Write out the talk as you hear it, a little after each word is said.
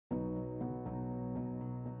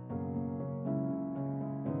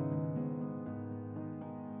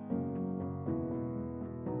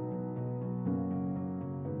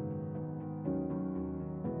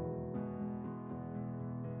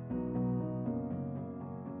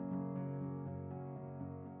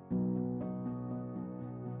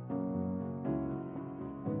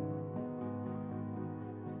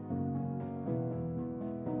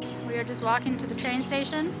were just walking to the train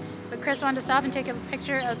station, but Chris wanted to stop and take a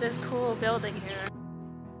picture of this cool building here.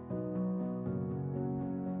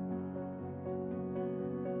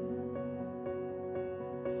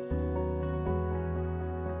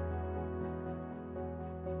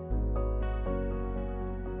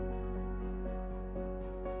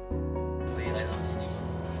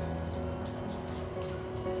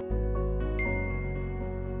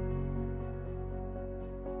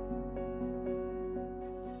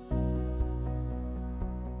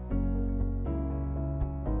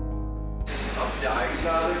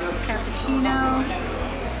 Cappuccino,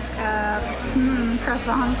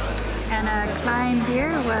 croissant, and a klein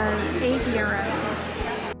beer was €8.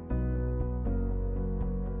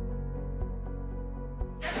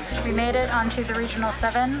 We made it onto the Regional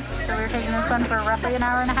 7, so we were taking this one for roughly an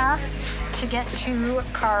hour and a half to get to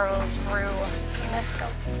Karlsruhe. So let's go.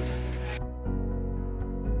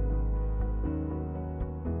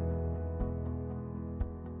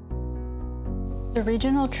 The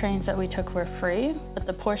regional trains that we took were free, but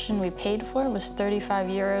the portion we paid for was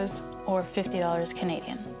 €35 or $50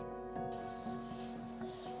 Canadian.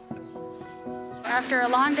 After a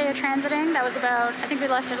long day of transiting, that was about, I think we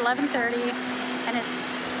left at 11:30, and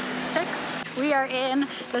it's 6. We are in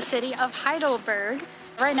the city of Heidelberg.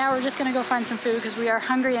 Right now we're just gonna go find some food because we are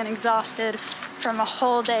hungry and exhausted from a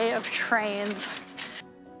whole day of trains.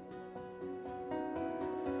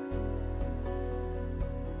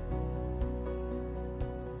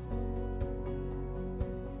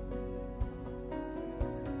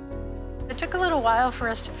 It took a little while for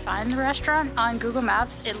us to find the restaurant. On Google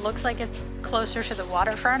Maps, it looks like it's closer to the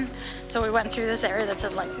waterfront. So we went through this area that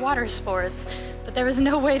said like water sports, but there was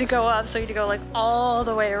no way to go up, so you had to go like all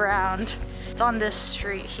the way around. It's on this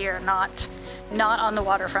street here, not on the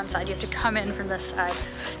waterfront side. You have to come in from this side.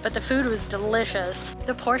 But the food was delicious.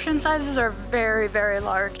 The portion sizes are very, very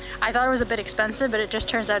large. I thought it was a bit expensive, but it just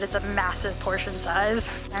turns out it's a massive portion size.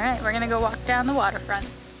 All right, we're gonna go walk down the waterfront.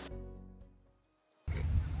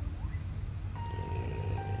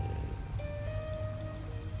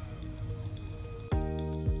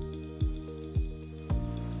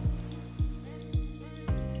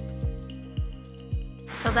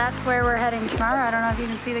 So that's where we're heading tomorrow. I don't know if you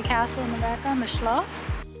can see the castle in the background, the Schloss.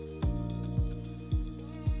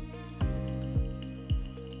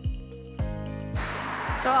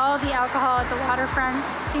 So all the alcohol at the waterfront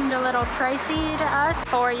seemed a little pricey to us,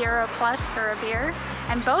 €4 plus for a beer.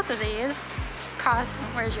 And both of these cost,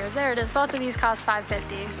 where's yours? There it is. Both of these cost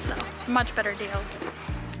 $5.50, so much better deal.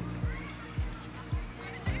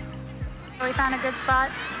 We found a good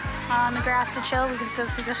spot on the grass to chill. We can still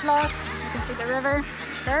see the Schloss, you can see the river.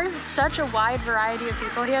 There's such a wide variety of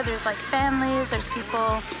people here. There's like families, there's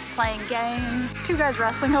people playing games. 2 guys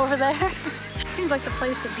wrestling over there. Seems like the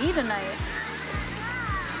place to be tonight.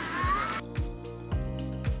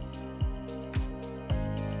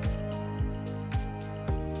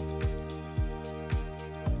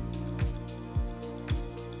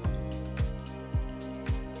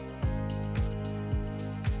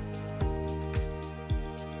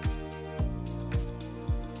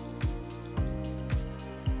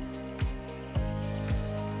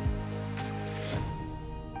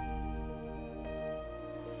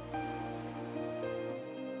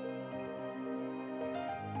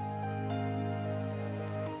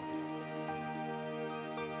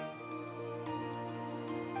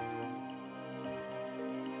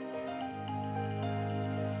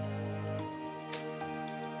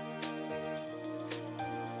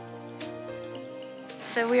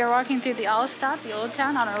 So we are walking through the Altstadt, the old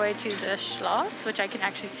town, on our way to the Schloss, which I can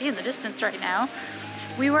actually see in the distance right now.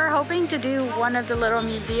 We were hoping to do one of the little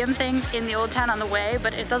museum things in the old town on the way,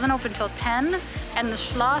 but it doesn't open till 10, and the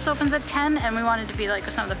Schloss opens at 10, and we wanted to be like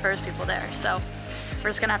some of the first people there. So we're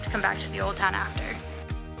just gonna have to come back to the old town after.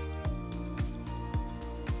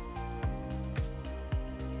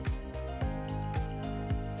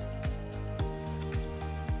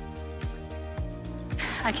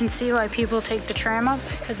 I can see why people take the tram up,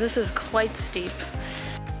 because this is quite steep.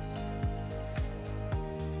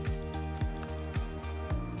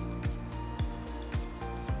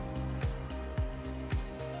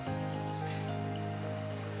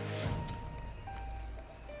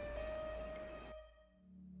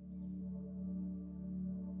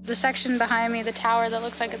 The section behind me, the tower that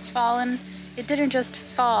looks like it's fallen, it didn't just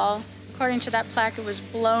fall. According to that plaque, it was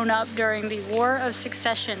blown up during the War of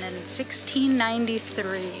Succession in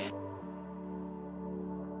 1693.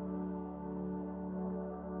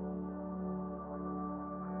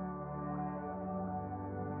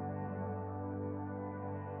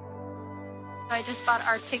 I just bought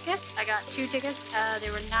our tickets. I got 2 tickets. They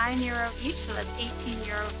were €9 each, so that's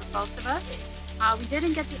 €18 for both of us. We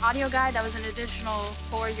didn't get the audio guide. That was an additional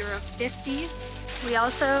 €4.50. We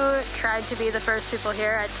also tried to be the first people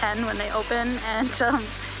here at 10 when they open, and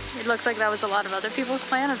it looks like that was a lot of other people's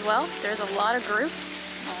plan as well. There's a lot of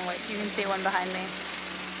groups. Oh wait, you can see one behind me.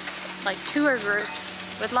 Like tour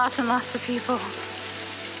groups with lots and lots of people.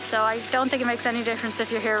 So I don't think it makes any difference if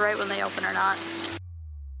you're here right when they open or not.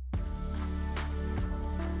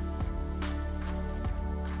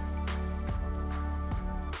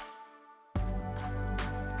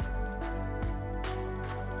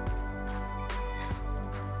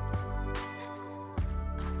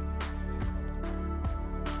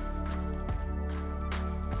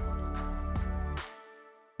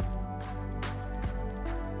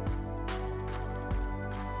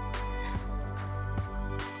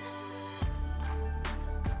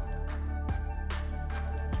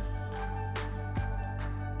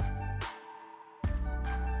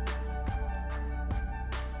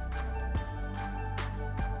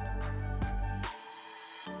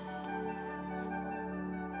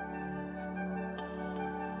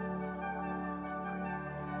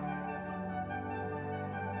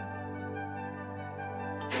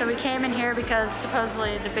 So we came in here because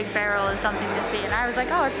supposedly the big barrel is something to see, and I was like,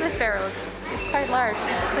 oh, it's this barrel. It's quite large.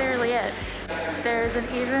 This is clearly it. There's an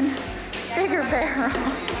even bigger barrel.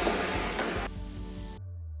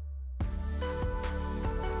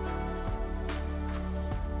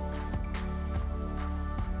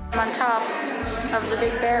 I'm on top of the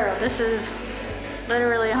big barrel. This is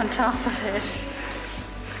literally on top of it.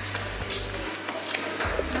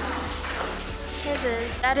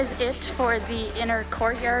 That is it for the inner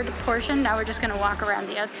courtyard portion. Now we're just gonna walk around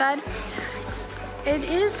the outside. It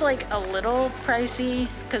is like a little pricey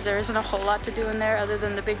because there isn't a whole lot to do in there other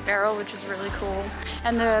than the big barrel, which is really cool,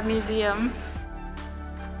 and the museum.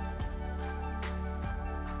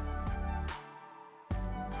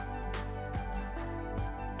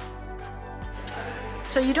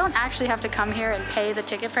 So you don't actually have to come here and pay the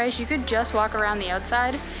ticket price. You could just walk around the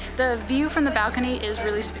outside. The view from the balcony is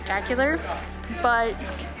really spectacular, but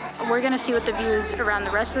we're gonna see what the views around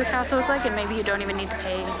the rest of the castle look like, and maybe you don't even need to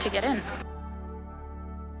pay to get in.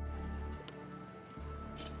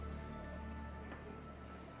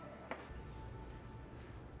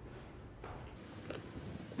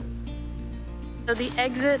 So the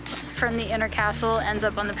exit from the inner castle ends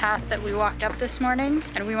up on the path that we walked up this morning,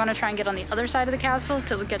 and we want to try and get on the other side of the castle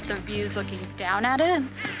to look at the views looking down at it.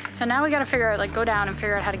 So now we got to figure out, like, go down and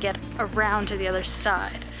figure out how to get around to the other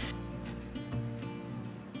side.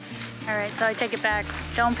 All right, so I take it back.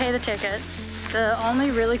 Don't pay the ticket. The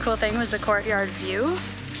only really cool thing was the courtyard view.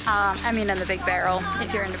 I mean, in the big barrel,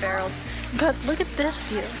 if you're into barrels. But look at this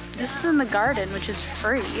view. This is in the garden, which is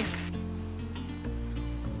free.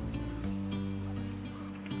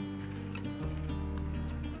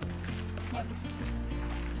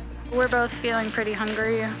 We're both feeling pretty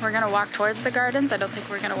hungry. We're gonna walk towards the gardens. I don't think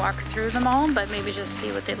we're gonna walk through them all, but maybe just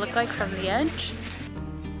see what they look like from the edge.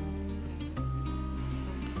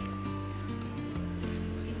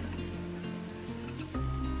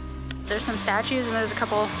 There's some statues and there's a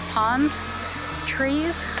couple ponds,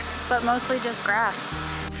 trees, but mostly just grass.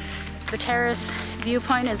 The terrace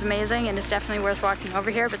viewpoint is amazing and it's definitely worth walking over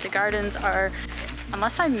here, but the gardens are,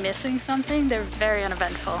 unless I'm missing something, they're very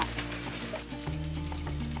uneventful.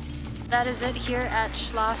 That is it here at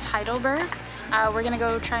Schloss Heidelberg. We're gonna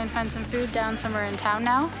go try and find some food down somewhere in town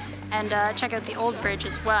now and check out the old bridge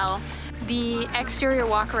as well. The exterior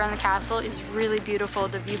walk around the castle is really beautiful.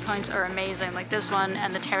 The viewpoints are amazing, like this one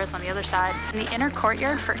and the terrace on the other side. And the inner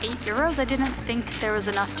courtyard for €8, I didn't think there was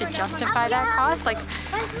enough to justify that cost. Like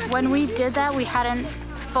when we did that, we hadn't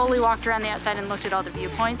fully walked around the outside and looked at all the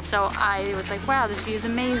viewpoints, so I was like, wow, this view is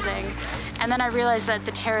amazing. And then I realized that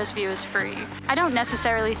the terrace view is free. I don't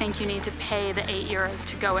necessarily think you need to pay the €8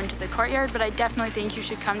 to go into the courtyard, but I definitely think you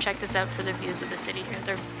should come check this out for the views of the city here.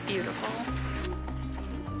 They're beautiful.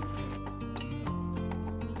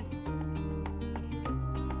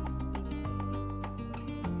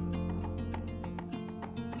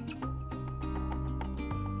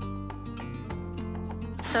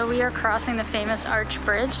 So we are crossing the famous arch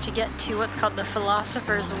bridge to get to what's called the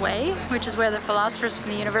Philosopher's Way, which is where the philosophers from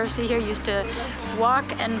the university here used to walk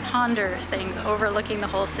and ponder things overlooking the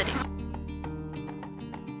whole city.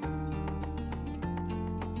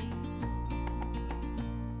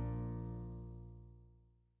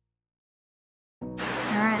 All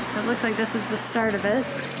right, so it looks like this is the start of it.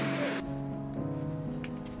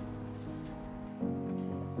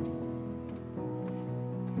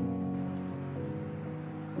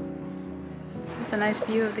 It's a nice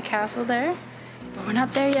view of the castle there. But we're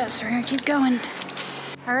not there yet, so we're gonna keep going.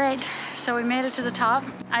 All right, so we made it to the top.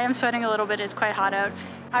 I am sweating a little bit, it's quite hot out.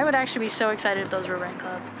 I would actually be so excited if those were rain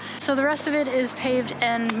clouds. So the rest of it is paved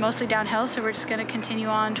and mostly downhill, so we're just gonna continue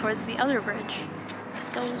on towards the other bridge. Let's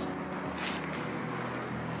go.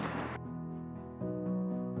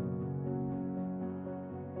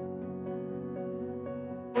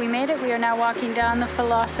 We made it. We are now walking down the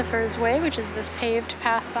Philosopher's Way, which is this paved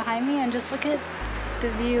path behind me, and just look at the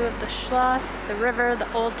view of the Schloss, the river,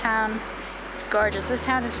 the old town. It's gorgeous. This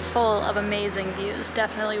town is full of amazing views.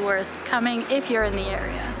 Definitely worth coming if you're in the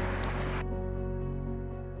area.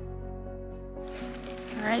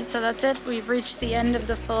 All right, so that's it. We've reached the end of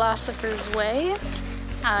the Philosopher's Way.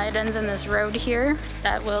 It ends in this road here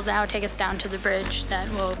that will now take us down to the bridge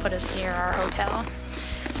that will put us near our hotel.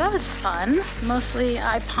 So that was fun. Mostly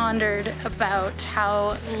I pondered about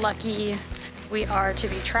how lucky we are to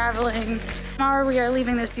be traveling. Tomorrow we are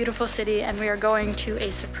leaving this beautiful city and we are going to a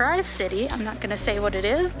surprise city. I'm not gonna say what it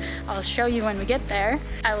is. I'll show you when we get there.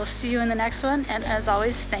 I will see you in the next one, and as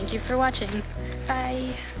always, thank you for watching.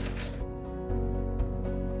 Bye.